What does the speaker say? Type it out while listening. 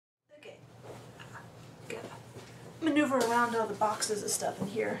maneuver around all the boxes of stuff in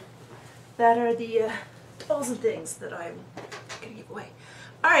here that are the dolls and things that I'm going to give away.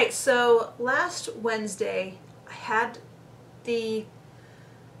 Alright, so last Wednesday I had the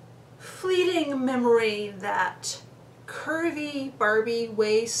fleeting memory that curvy Barbie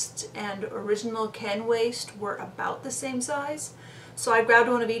waist and original Ken waist were about the same size. So I grabbed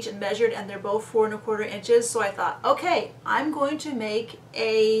one of each and measured, and they're both 4 1/4 inches. So I thought, okay, I'm going to make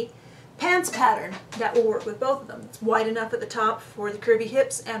a pants pattern that will work with both of them. It's wide enough at the top for the curvy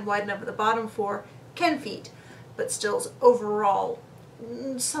hips and wide enough at the bottom for Ken feet, but still overall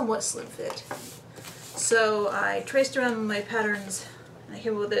somewhat slim fit. So I traced around my patterns and I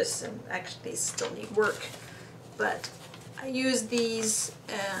came up with this, and actually these still need work, but I used these,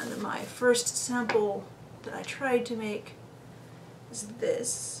 and my first sample that I tried to make is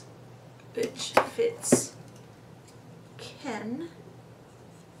this, which fits Ken.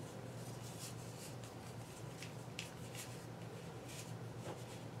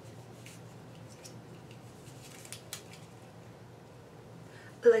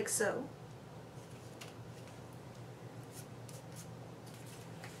 Like so.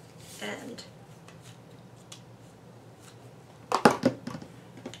 And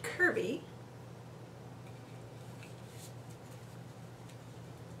curvy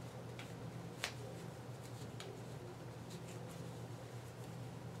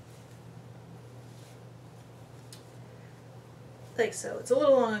like so. It's a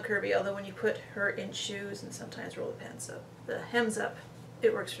little long and curvy, although when you put her in shoes and sometimes roll the pants up, the hems up,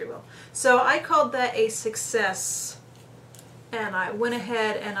 it works pretty well. So I called that a success, and I went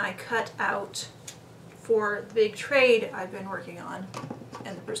ahead and I cut out for the big trade I've been working on,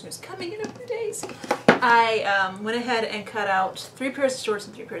 and the person who's coming in a few days. I went ahead and cut out 3 pairs of shorts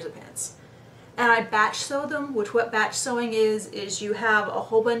and 3 pairs of pants. And I batch sew them, which what batch sewing is you have a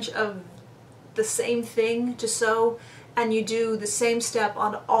whole bunch of the same thing to sew, and you do the same step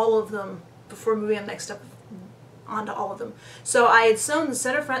on all of them before moving on the next step onto all of them. So I had sewn the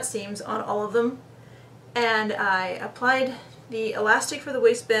center front seams on all of them, and I applied the elastic for the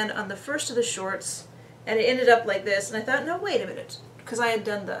waistband on the first of the shorts, and it ended up like this, and I thought, no, wait a minute, because I had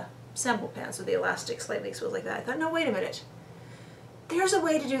done the sample pants with the elastic slightly exposed like that. I thought, no, wait a minute. There's a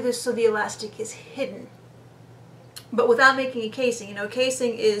way to do this so the elastic is hidden, but without making a casing. You know,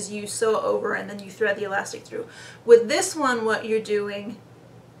 casing is you sew over and then you thread the elastic through. With this one, what you're doing,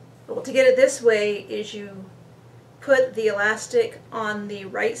 well, to get it this way, is you put the elastic on the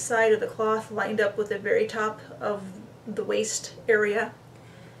right side of the cloth lined up with the very top of the waist area,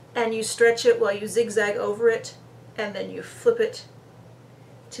 and you stretch it while you zigzag over it, and then you flip it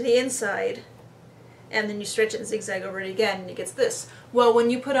to the inside, and then you stretch it and zigzag over it again, and it gets this. Well, when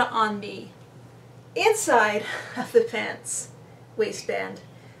you put it on the inside of the pants waistband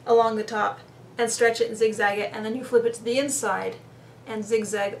along the top and stretch it and zigzag it, and then you flip it to the inside and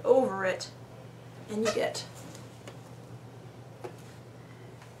zigzag over it, and you get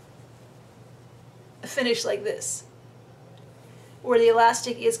a finish like this, where the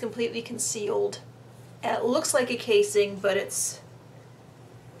elastic is completely concealed and it looks like a casing, but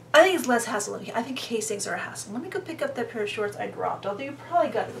I think it's less hassle. I think casings are a hassle. Let me go pick up that pair of shorts I dropped, although you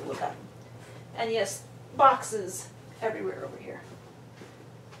probably got to look at them. And yes, boxes everywhere over here.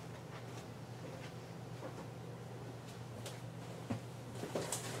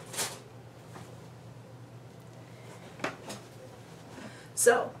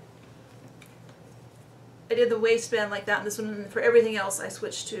 So I did the waistband like that, and this one, and for everything else I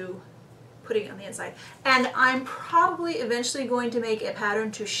switched to putting it on the inside. And I'm probably eventually going to make a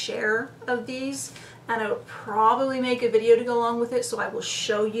pattern to share of these, and I will probably make a video to go along with it, so I will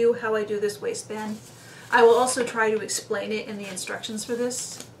show you how I do this waistband. I will also try to explain it in the instructions for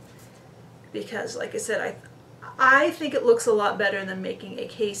this, because like I said, I think it looks a lot better than making a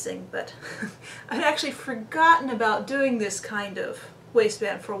casing, but I'd actually forgotten about doing this kind of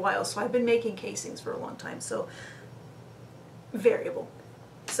waistband for a while, so I've been making casings for a long time, so variable.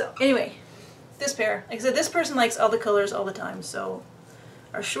 So anyway, this pair, like I said, this person likes all the colors all the time, so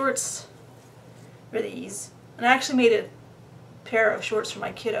our shorts are these. And I actually made a pair of shorts for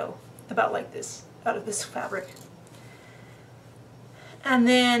my kiddo about like this, out of this fabric. And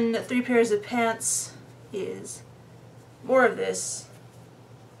then 3 pairs of pants is more of this,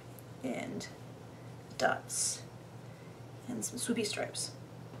 and dots, and some swoopy stripes.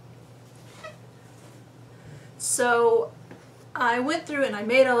 So I went through and I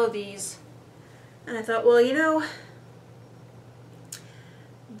made all of these, and I thought, well, you know,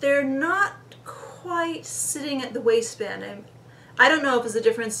 they're not quite sitting at the waistband. I don't know if there's a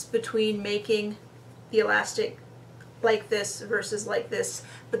difference between making the elastic like this versus like this,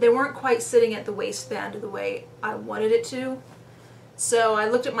 but they weren't quite sitting at the waistband the way I wanted it to. So I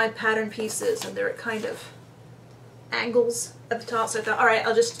looked at my pattern pieces and they're at kind of angles at the top, so I thought, alright,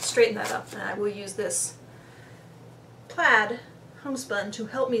 I'll just straighten that up, and I will use this plaid homespun to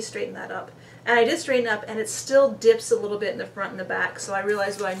help me straighten that up. And I did straighten up, and it still dips a little bit in the front and the back, so I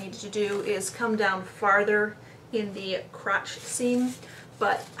realized what I needed to do is come down farther in the crotch seam,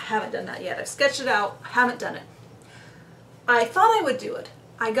 but I haven't done that yet. I've sketched it out, haven't done it. I thought I would do it.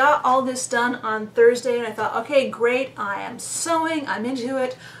 I got all this done on Thursday, and I thought, okay, great, I am sewing, I'm into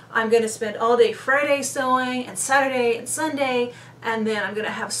it. I'm going to spend all day Friday sewing, and Saturday and Sunday, and then I'm going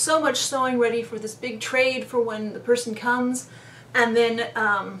to have so much sewing ready for this big trade for when the person comes. And then,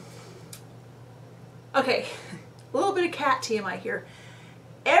 okay, a little bit of cat TMI here.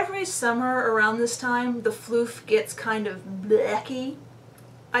 Every summer around this time, the floof gets kind of blecky.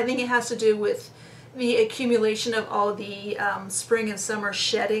 I think it has to do with the accumulation of all the spring and summer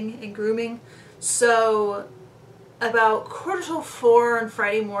shedding and grooming. So about 3:45 on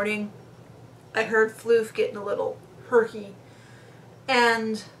Friday morning, I heard floof getting a little herky.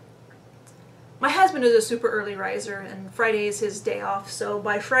 And my husband is a super early riser, and Friday is his day off, so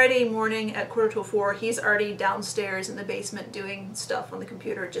by Friday morning at 3:45, he's already downstairs in the basement doing stuff on the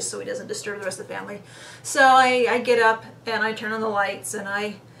computer just so he doesn't disturb the rest of the family. So I get up and I turn on the lights and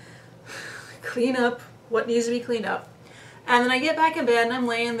I clean up what needs to be cleaned up. And then I get back in bed and I'm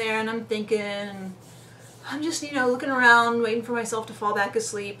laying there and I'm thinking, I'm just, you know, looking around, waiting for myself to fall back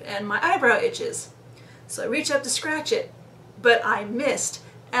asleep, and my eyebrow itches. So I reach up to scratch it, but I missed.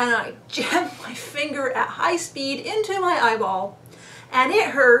 And I jammed my finger at high speed into my eyeball, and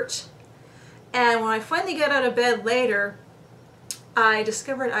it hurt. And when I finally got out of bed later, I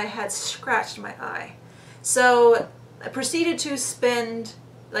discovered I had scratched my eye. So I proceeded to spend,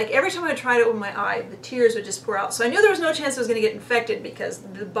 like every time I tried it with my eye, the tears would just pour out. So I knew there was no chance I was going to get infected because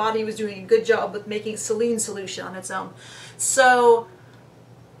the body was doing a good job with making saline solution on its own. So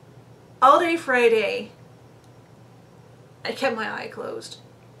all day Friday, I kept my eye closed.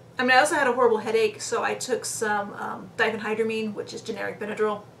 I mean, I also had a horrible headache, so I took some diphenhydramine, which is generic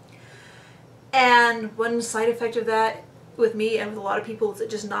Benadryl. And one side effect of that with me and with a lot of people is it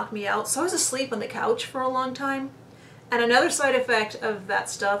just knocked me out. So I was asleep on the couch for a long time. And another side effect of that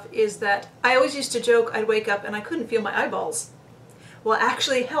stuff is that I always used to joke I'd wake up and I couldn't feel my eyeballs. Well, it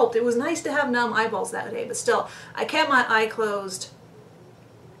actually helped. It was nice to have numb eyeballs that day, but still, I kept my eye closed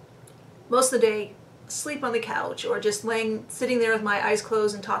most of the day, sleep on the couch or just sitting there with my eyes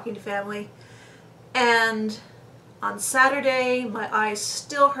closed and talking to family. And on Saturday my eyes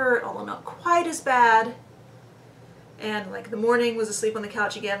still hurt, although not quite as bad, and like the morning was asleep on the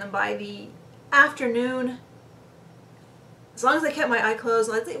couch again. And by the afternoon, as long as I kept my eye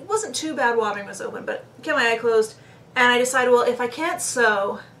closed, it wasn't too bad watering was open, but I kept my eye closed, and I decided, well, if I can't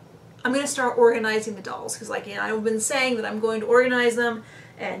sew, I'm going to start organizing the dolls, because like, you know, I've been saying that I'm going to organize them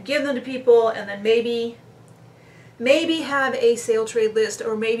and give them to people, and then maybe have a sale trade list,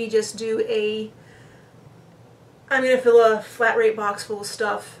 or maybe just do I'm going to fill a flat rate box full of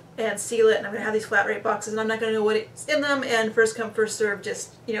stuff and seal it, and I'm going to have these flat rate boxes, and I'm not going to know what's in them, and first come first serve,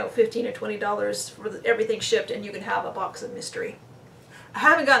 just, you know, $15 or $20 for everything shipped, and you can have a box of mystery. I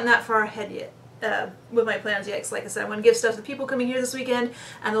haven't gotten that far ahead yet with my plans yet, because like I said, I want to give stuff to people coming here this weekend,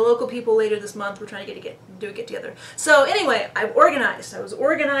 and the local people later this month. We're trying to do a get together. So anyway, I've organized. I was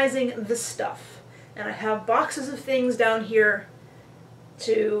organizing the stuff, and I have boxes of things down here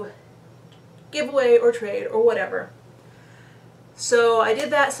to give away or trade or whatever. So I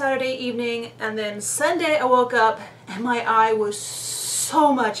did that Saturday evening, and then Sunday I woke up and my eye was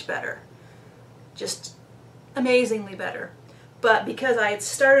so much better. Just amazingly better. But because I had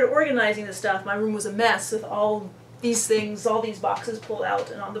started organizing the stuff, my room was a mess with all these things, all these boxes pulled out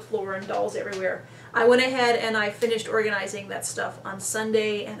and on the floor and dolls everywhere. I went ahead and I finished organizing that stuff on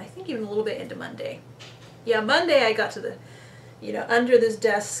Sunday, and I think even a little bit into Monday. Yeah, Monday I got to the, you know, under this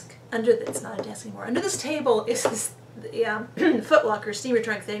desk, it's not a desk anymore, under this table is this Foot Locker steamer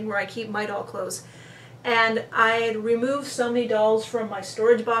trunk thing where I keep my doll clothes. And I had removed so many dolls from my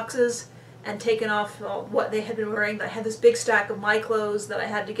storage boxes and taken off what they had been wearing. I had this big stack of my clothes that I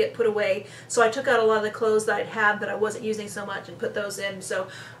had to get put away. So I took out a lot of the clothes that I'd had that I wasn't using so much and put those in. So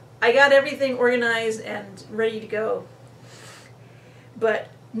I got everything organized and ready to go. But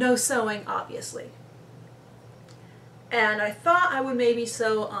no sewing, obviously. And I thought I would maybe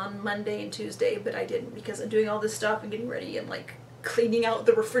sew on Monday and Tuesday, but I didn't, because I'm doing all this stuff and getting ready and like cleaning out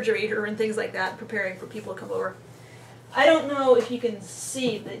the refrigerator and things like that, preparing for people to come over. I don't know if you can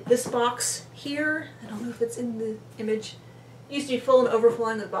see this box here. I don't know if it's in the image. It used to be full and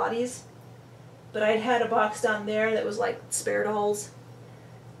overflowing with bodies. but I'd had a box down there that was like spare dolls.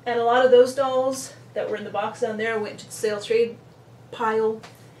 And a lot of those dolls that were in the box down there went to the sale trade pile.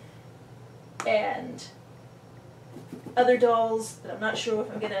 And other dolls that I'm not sure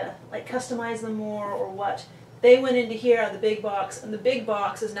if I'm gonna like customize them more or what, they went into here out of the big box, and the big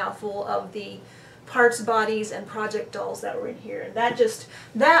box is now full of the parts, bodies, and project dolls that were in here. And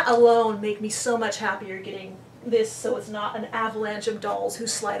that alone made me so much happier getting this, so it's not an avalanche of dolls who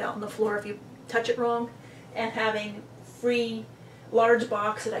slide out on the floor if you touch it wrong, and having free large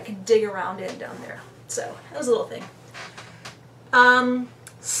box that I can dig around in down there. So that was a little thing.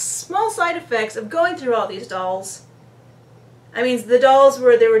 Small side effects of going through all these dolls. I mean, there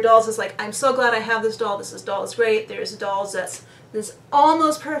were dolls that's like, I'm so glad I have this doll is great. There's dolls that's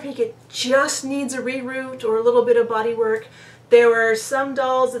almost perfect, it just needs a reroute or a little bit of body work. There were some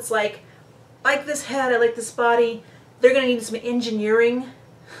dolls that's like this head, I like this body, they're going to need some engineering,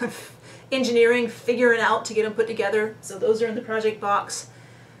 figuring out to get them put together, so those are in the project box.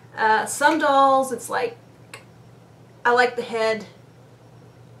 Some dolls, it's like, I like the head,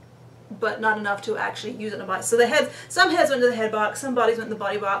 but not enough to actually use it in a body. So some heads went to the head box, some bodies went in the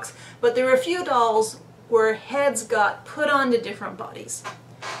body box, but there were a few dolls where heads got put onto different bodies.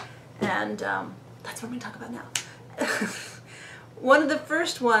 And that's what I'm going to talk about now. One of the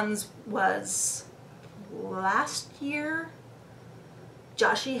first ones was last year.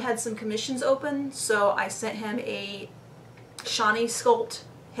 Joshie had some commissions open, so I sent him a Shawnee sculpt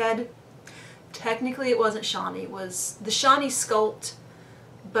head. Technically it wasn't Shawnee, it was the Shawnee sculpt,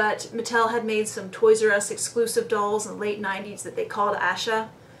 but Mattel had made some Toys R Us exclusive dolls in the late 90s that they called Asha,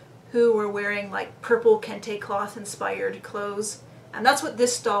 who were wearing like purple kente cloth inspired clothes. And that's what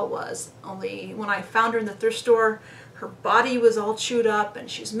this doll was, only when I found her in the thrift store, her body was all chewed up and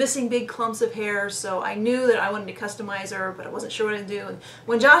she was missing big clumps of hair, so I knew that I wanted to customize her, but I wasn't sure what to do. And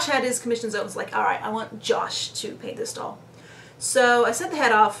when Josh had his commissions open, I was like, alright, I want Josh to paint this doll. So I sent the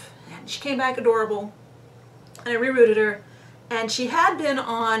head off, and she came back adorable, and I rerouted her, and she had been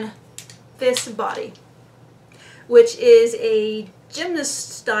on this body, which is a gymnast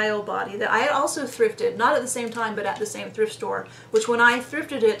style body that I had also thrifted, not at the same time but at the same thrift store, which when I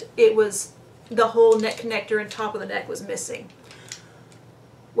thrifted it, it was the whole neck connector and top of the neck was missing.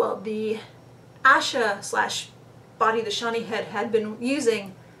 Well, the Asha slash body the Shawnee head had been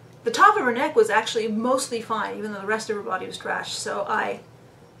using, the top of her neck was actually mostly fine, even though the rest of her body was trashed. So I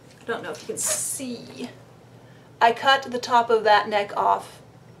don't know if you can see, I cut the top of that neck off.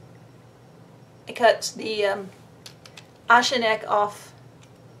 I cut the Asha neck off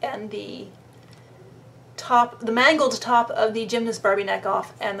and the mangled top of the Gymnast Barbie neck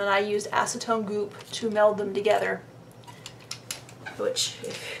off, and then I used acetone goop to meld them together. Which,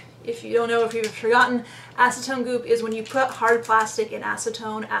 if you don't know, if you've forgotten, acetone goop is when you put hard plastic in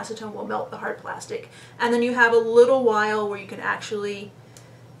acetone, acetone will melt the hard plastic. And then you have a little while where you can actually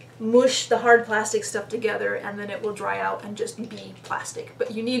mush the hard plastic stuff together, and then it will dry out and just be plastic.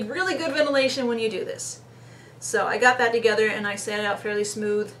 But you need really good ventilation when you do this. So I got that together and I sanded it out fairly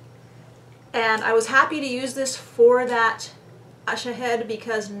smooth. And I was happy to use this for that Asha head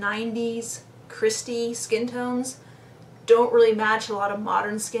because 90s Christy skin tones don't really match a lot of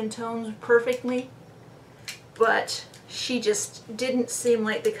modern skin tones perfectly. But she just didn't seem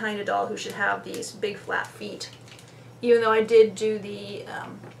like the kind of doll who should have these big flat feet. Even though I did do the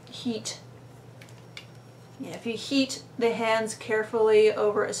heat. Yeah, if you heat the hands carefully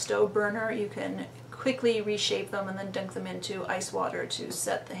over a stove burner, you can quickly reshape them and then dunk them into ice water to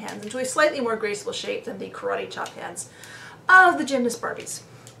set the hands into a slightly more graceful shape than the karate chop hands of the Gymnast Barbies.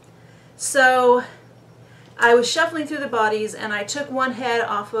 So I was shuffling through the bodies and I took one head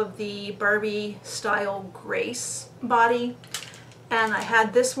off of the Barbie style Grace body, and I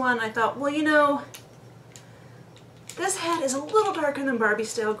had this one. I thought, well, you know, this head is a little darker than Barbie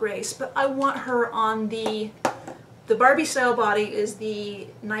style Grace, but I want her on the Barbie style body is the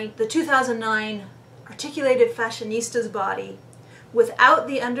 2009 Articulated Fashionistas body without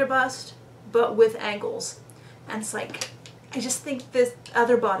the underbust, but with angles. And it's like, I just think this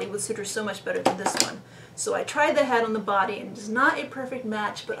other body would suit her so much better than this one. So I tried the head on the body, and it's not a perfect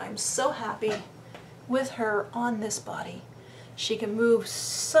match, but I'm so happy with her on this body. She can move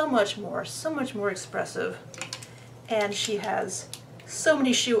so much more expressive, and she has so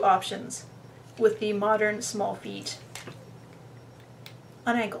many shoe options with the modern small feet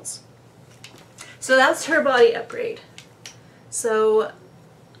on ankles. So that's her body upgrade. So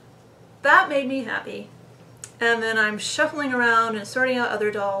that made me happy. And then I'm shuffling around and sorting out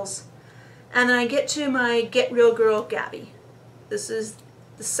other dolls. And then I get to my Get Real Girl Gabby. This is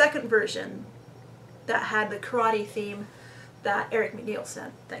the second version that had the karate theme that Eric McNeil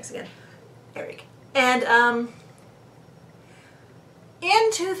sent. Thanks again. Eric. And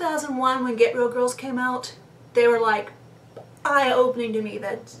in 2001 when Get Real Girls came out, they were like eye-opening to me.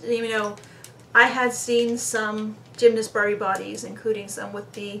 That, you know, I had seen some gymnast Barbie bodies, including some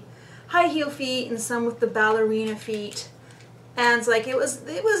with the high heel feet and some with the ballerina feet. And it's like, it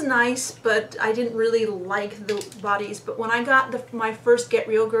was nice, but I didn't really like the bodies. But when I got my first Get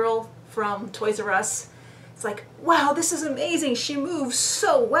Real Girl from Toys R Us, it's like, wow, this is amazing. She moves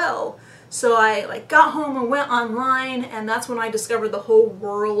so well. So I like got home and went online, and that's when I discovered the whole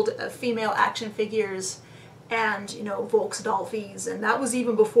world of female action figures and, you know, Volks Dolphies, and that was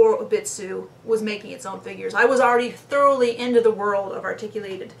even before Obitsu was making its own figures. I was already thoroughly into the world of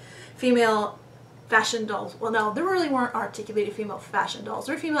articulated female fashion dolls. Well, no, there really weren't articulated female fashion dolls.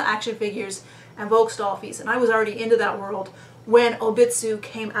 There were female action figures and Volks Dolphies, and I was already into that world when Obitsu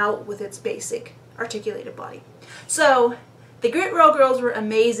came out with its basic articulated body. So the Get Real Girls were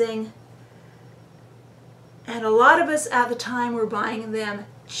amazing, and a lot of us at the time were buying them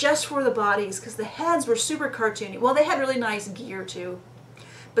just for the bodies because the heads were super cartoony. Well, they had really nice gear too,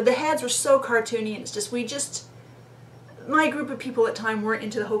 but the heads were so cartoony, and it's just, my group of people at the time weren't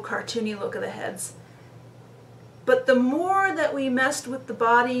into the whole cartoony look of the heads. But the more that we messed with the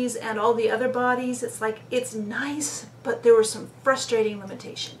bodies and all the other bodies, it's like, it's nice, but there were some frustrating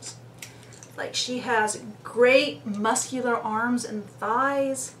limitations. Like, she has great muscular arms and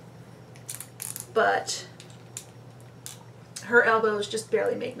thighs, but her elbows just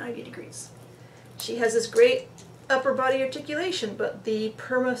barely make 90 degrees. She has this great upper body articulation, but the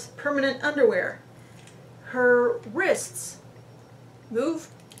permanent underwear. Her wrists move,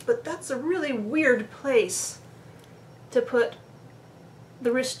 but that's a really weird place to put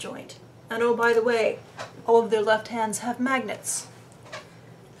the wrist joint. And oh, by the way, all of their left hands have magnets.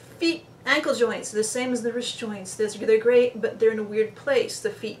 Feet, ankle joints, the same as the wrist joints. They're great, but they're in a weird place. The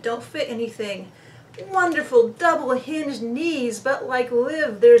feet don't fit anything. Wonderful double hinged knees, but like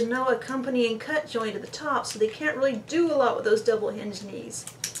Liv, there's no accompanying cut joint at the top, so they can't really do a lot with those double hinged knees.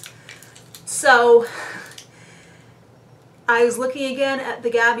 So I was looking again at the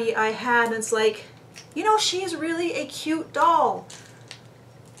Gabby I had, and it's like, you know, she's really a cute doll.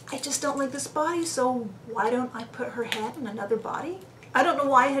 I just don't like this body, so why don't I put her head on another body? I don't know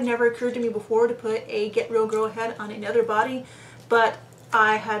why it had never occurred to me before to put a Get Real Girl head on another body, but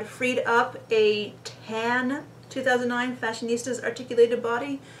I had freed up a tan 2009 Fashionistas articulated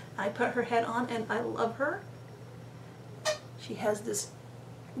body. I put her head on, and I love her. She has this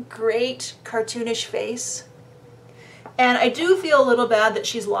great cartoonish face. And I do feel a little bad that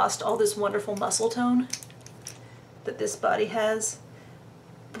she's lost all this wonderful muscle tone that this body has.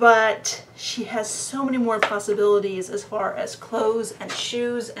 But she has so many more possibilities as far as clothes and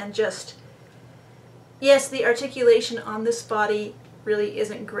shoes and just... Yes, the articulation on this body really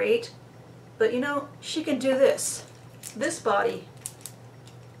isn't great, but you know, she can do this. This body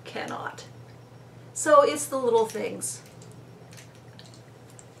cannot. So it's the little things.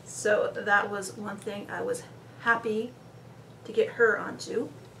 So that was one thing I was happy to get her onto.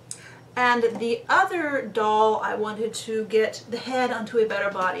 And the other doll I wanted to get the head onto a better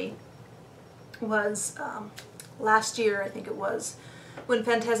body was last year, I think it was, when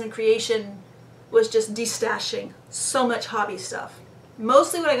Phantasm Creation was just destashing so much hobby stuff.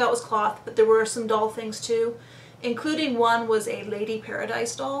 Mostly what I got was cloth, but there were some doll things too, including one was a Lady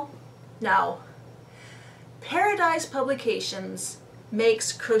Paradise doll. Now, Paradise Publications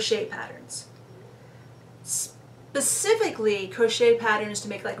makes crochet patterns. Specifically crochet patterns to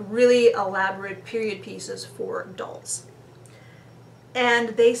make like really elaborate period pieces for dolls. And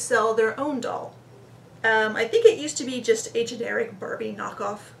they sell their own doll. I think it used to be just a generic Barbie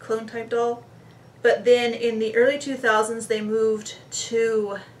knockoff clone type doll, but then in the early 2000s they moved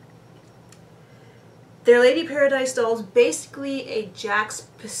to their Lady Paradise dolls, basically a Jakks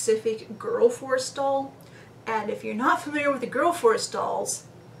Pacific Girl Force doll. And if you're not familiar with the Girl Force dolls,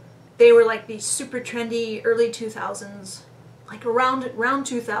 they were like the super trendy early 2000s, like around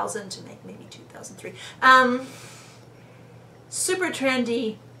 2000 to maybe 2003. Super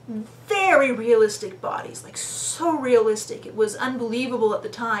trendy, very realistic bodies, like so realistic. It was unbelievable at the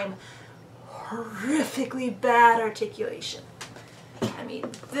time. Horrifically bad articulation. I mean,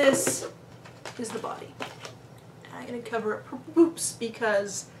 this is the body. I'm going to cover up her boobs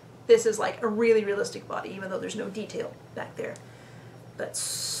because this is like a really realistic body, even though there's no detail back there. But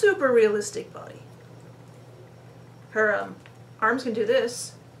super realistic body. Her arms can do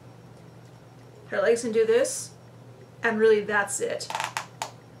this. Her legs can do this. And really that's it.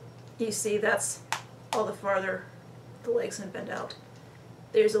 You see, that's all the farther the legs can bend out.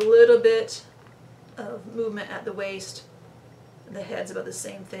 There's a little bit of movement at the waist. the head's about the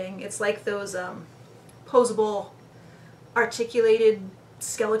same thing. It's like those posable, articulated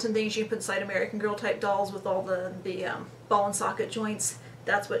skeleton things you put inside American Girl type dolls with all the ball and socket joints.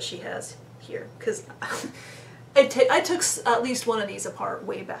 That's what she has here. Because I took at least one of these apart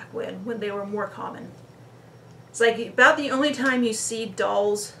way back when they were more common. It's like about the only time you see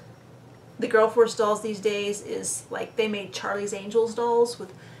dolls, the Girl Force dolls these days, is like they made Charlie's Angels dolls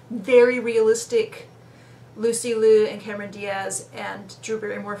with very realistic Lucy Liu and Cameron Diaz and Drew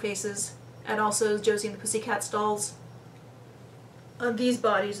Barrymore faces, and also Josie and the Pussycats dolls. These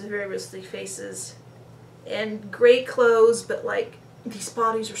bodies with very realistic faces and great clothes, but like these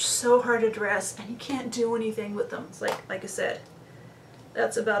bodies are so hard to dress and you can't do anything with them. It's like I said,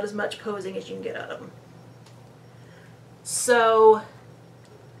 that's about as much posing as you can get out of them. So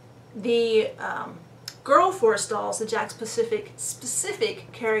the Girl Force dolls, the Jakks Pacific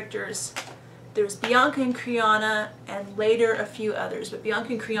specific characters, there's Bianca and Kriana, and later a few others, but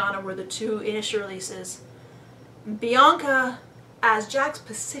Bianca and Kriana were the two initial releases. Bianca, as Jakks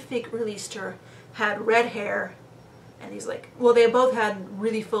Pacific released her, had red hair, and these like, well, they both had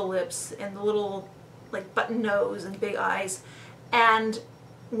really full lips and the little like button nose and big eyes. And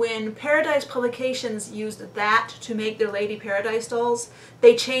when Paradise Publications used that to make their Lady Paradise dolls,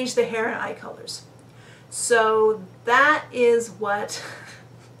 they changed the hair and eye colors. So that is what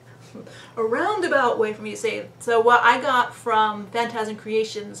a roundabout way for me to say it. So what I got from Phantasm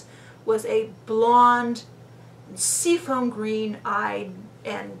Creations was a blonde, seafoam green eyed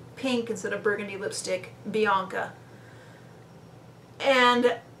and pink instead of burgundy lipstick Bianca.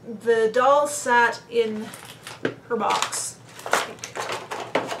 And the doll sat in her box.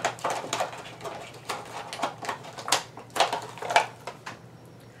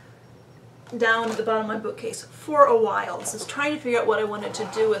 Down at the bottom of my bookcase for a while. So I was trying to figure out what I wanted to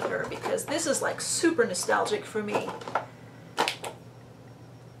do with her, because this is like super nostalgic for me.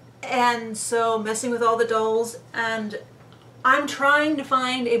 And so messing with all the dolls, and I'm trying to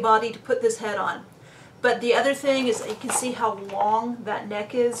find a body to put this head on. But the other thing is you can see how long that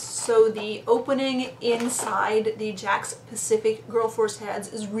neck is, so the opening inside the Jakks Pacific Girl Force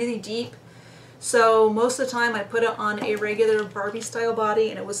heads is really deep. So most of the time I put it on a regular Barbie style body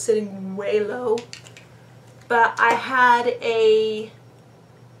and it was sitting way low. But I had a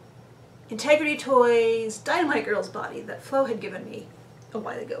Integrity Toys Dynamite Girls body that Flo had given me a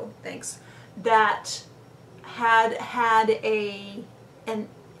while ago, thanks, that had an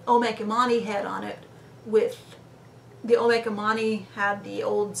Olmec Imani head on it, with the Olmec Imani had the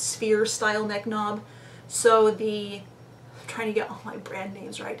old sphere style neck knob. So I'm trying to get all my brand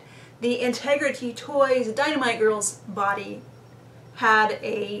names right. The Integrity Toys Dynamite Girls body had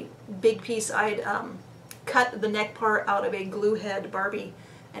a big piece. I'd cut the neck part out of a glue head Barbie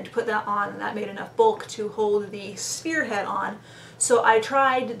and put that on, and that made enough bulk to hold the sphere head on. So I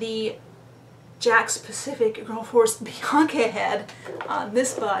tried the Jakks Pacific Girl Force Bianca head on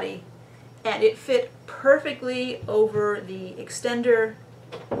this body, and it fit perfectly over the extender.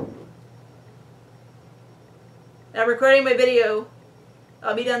 I'm recording my video.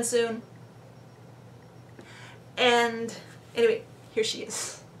 I'll be done soon. And anyway, here she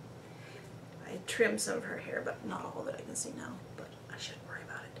is. I trimmed some of her hair, but not all that I can see now, but I shouldn't worry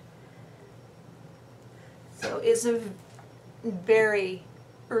about it. So it's a very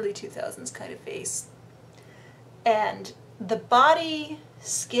early 2000s kind of face. And the body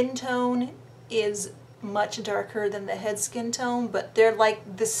skin tone is much darker than the head skin tone, but they're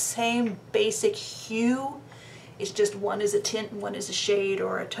like the same basic hue. It's just one is a tint and one is a shade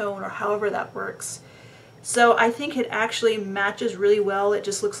or a tone, or however that works. So I think it actually matches really well. It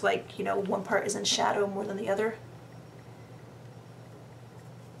just looks like, you know, one part is in shadow more than the other.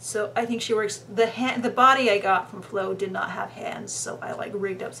 So I think she works. The body I got from Flo did not have hands, so I like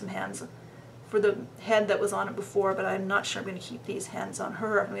rigged up some hands for the head that was on it before, but I'm not sure I'm going to keep these hands on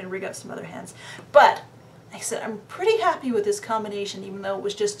her. I'm going to rig up some other hands. But like I said, I'm pretty happy with this combination, even though it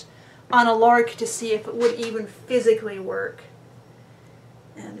was just on a lark to see if it would even physically work.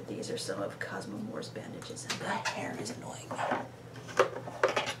 And these are some of Cosmo Moore's bandages, and the hair is annoying me.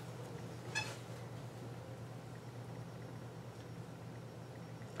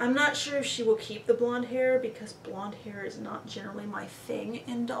 I'm not sure if she will keep the blonde hair, because blonde hair is not generally my thing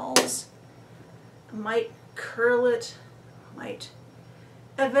in dolls. I might curl it, might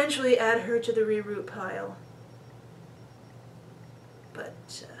eventually add her to the reroot pile. But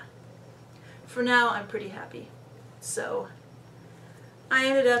for now, I'm pretty happy. So I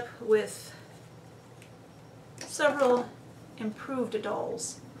ended up with several improved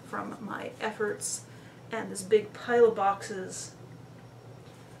dolls from my efforts and this big pile of boxes.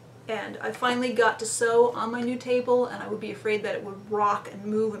 And I finally got to sew on my new table, and I would be afraid that it would rock and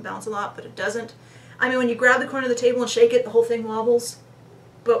move and bounce a lot, but it doesn't. I mean, when you grab the corner of the table and shake it, the whole thing wobbles.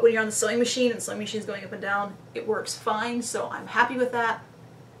 But when you're on the sewing machine and the sewing machine's going up and down, it works fine, so I'm happy with that.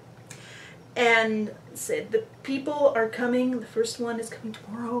 And said the people are coming. The first one is coming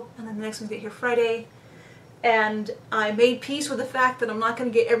tomorrow, and then the next one's going to get here Friday. And I made peace with the fact that I'm not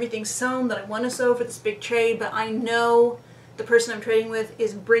going to get everything sewn that I want to sew for this big trade, but I know the person I'm trading with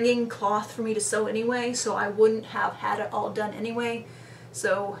is bringing cloth for me to sew anyway, so I wouldn't have had it all done anyway.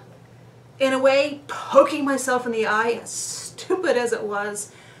 So, in a way, poking myself in the eye, as stupid as it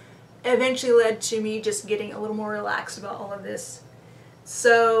was, eventually led to me just getting a little more relaxed about all of this.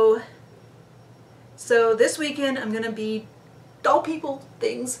 So this weekend I'm going to be doll people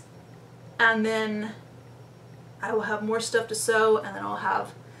things, and then I will have more stuff to sew, and then I'll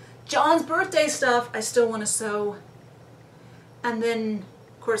have John's birthday stuff I still want to sew. And then,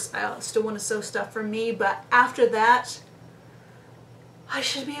 of course, I still want to sew stuff for me, but after that, I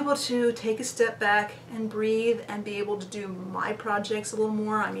should be able to take a step back and breathe and be able to do my projects a little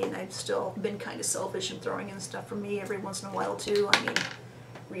more. I mean, I've still been kind of selfish and throwing in stuff for me every once in a while too. I mean,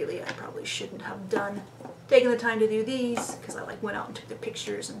 really, I probably shouldn't have taken the time to do these, because I went out and took the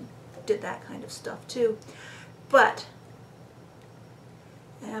pictures and did that kind of stuff too. But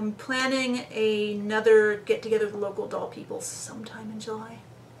I'm planning another get-together with local doll people sometime in July.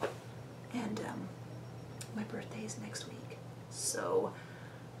 And my birthday is next week. So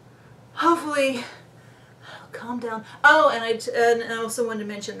hopefully I'll calm down. Oh, and I also wanted to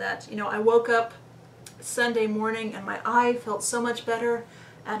mention that, you know, I woke up Sunday morning and my eye felt so much better.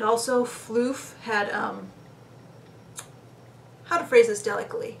 And also Floof had, how to phrase this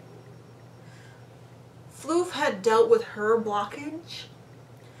delicately. Floof had dealt with her blockage.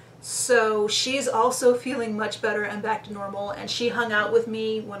 So she's also feeling much better and back to normal, and she hung out with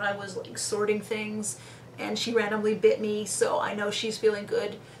me when I was sorting things, and she randomly bit me, so I know she's feeling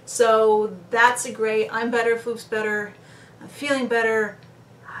good. So that's great. I'm better, Floof's better, I'm feeling better.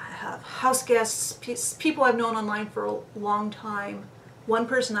 I have house guests, people I've known online for a long time. One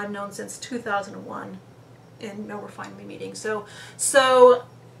person I've known since 2001, and now we're finally meeting. So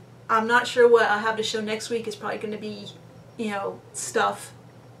I'm not sure what I'll have to show next week. Is probably going to be, you know, stuff.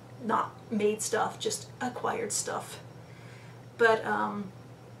 Not made stuff, just acquired stuff. But,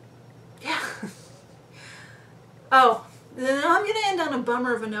 yeah. Oh, then I'm going to end on a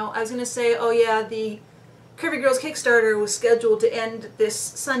bummer of a note. I was going to say, oh yeah, the Curvy Girls Kickstarter was scheduled to end this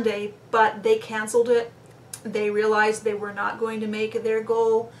Sunday, but they canceled it. They realized they were not going to make their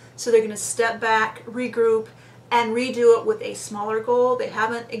goal, so they're going to step back, regroup, and redo it with a smaller goal. They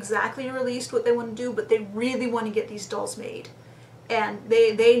haven't exactly released what they want to do, but they really want to get these dolls made. And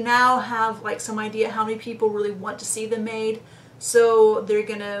they now have some idea how many people really want to see them made. So they're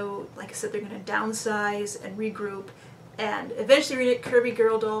going to, like I said, they're going to downsize and regroup and eventually read Curvy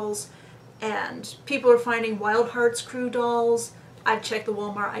Girl dolls. And people are finding Wild Hearts Crew dolls. I've checked the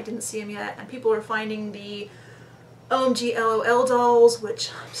Walmart, I didn't see them yet. And people are finding the OMG LOL dolls,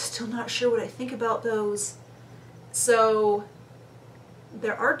 which I'm still not sure what I think about those. So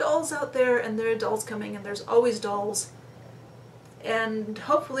there are dolls out there, and there are dolls coming, and there's always dolls. And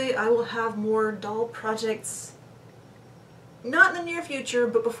hopefully I will have more doll projects, not in the near future,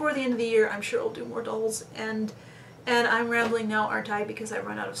 but before the end of the year. I'm sure I'll do more dolls. And I'm rambling now, aren't I, because I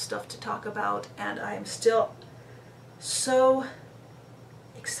run out of stuff to talk about, and I am still so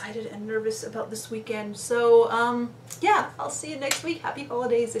excited and nervous about this weekend. So yeah, I'll see you next week. Happy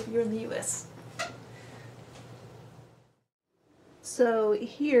holidays if you're in the US. So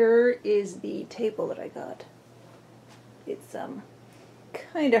here is the table that I got. It's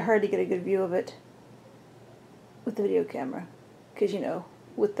kind of hard to get a good view of it with the video camera, because, you know,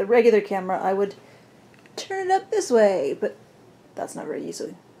 with the regular camera I would turn it up this way, but that's not very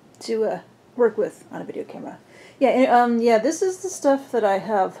easy to work with on a video camera. Yeah, and, yeah, this is the stuff that I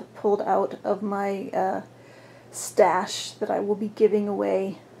have pulled out of my stash that I will be giving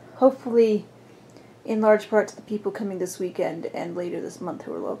away, hopefully in large part to the people coming this weekend and later this month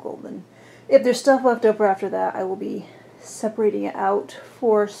who are local. Then if there's stuff left over after that, I will be separating it out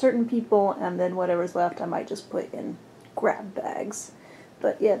for certain people, and then whatever's left I might just put in grab bags.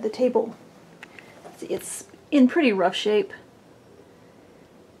 But yeah, the table, it's in pretty rough shape.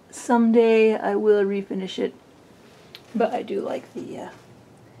 Someday I will refinish it, but I do like the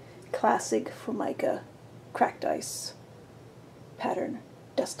classic Formica cracked ice pattern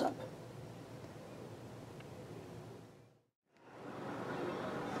desktop.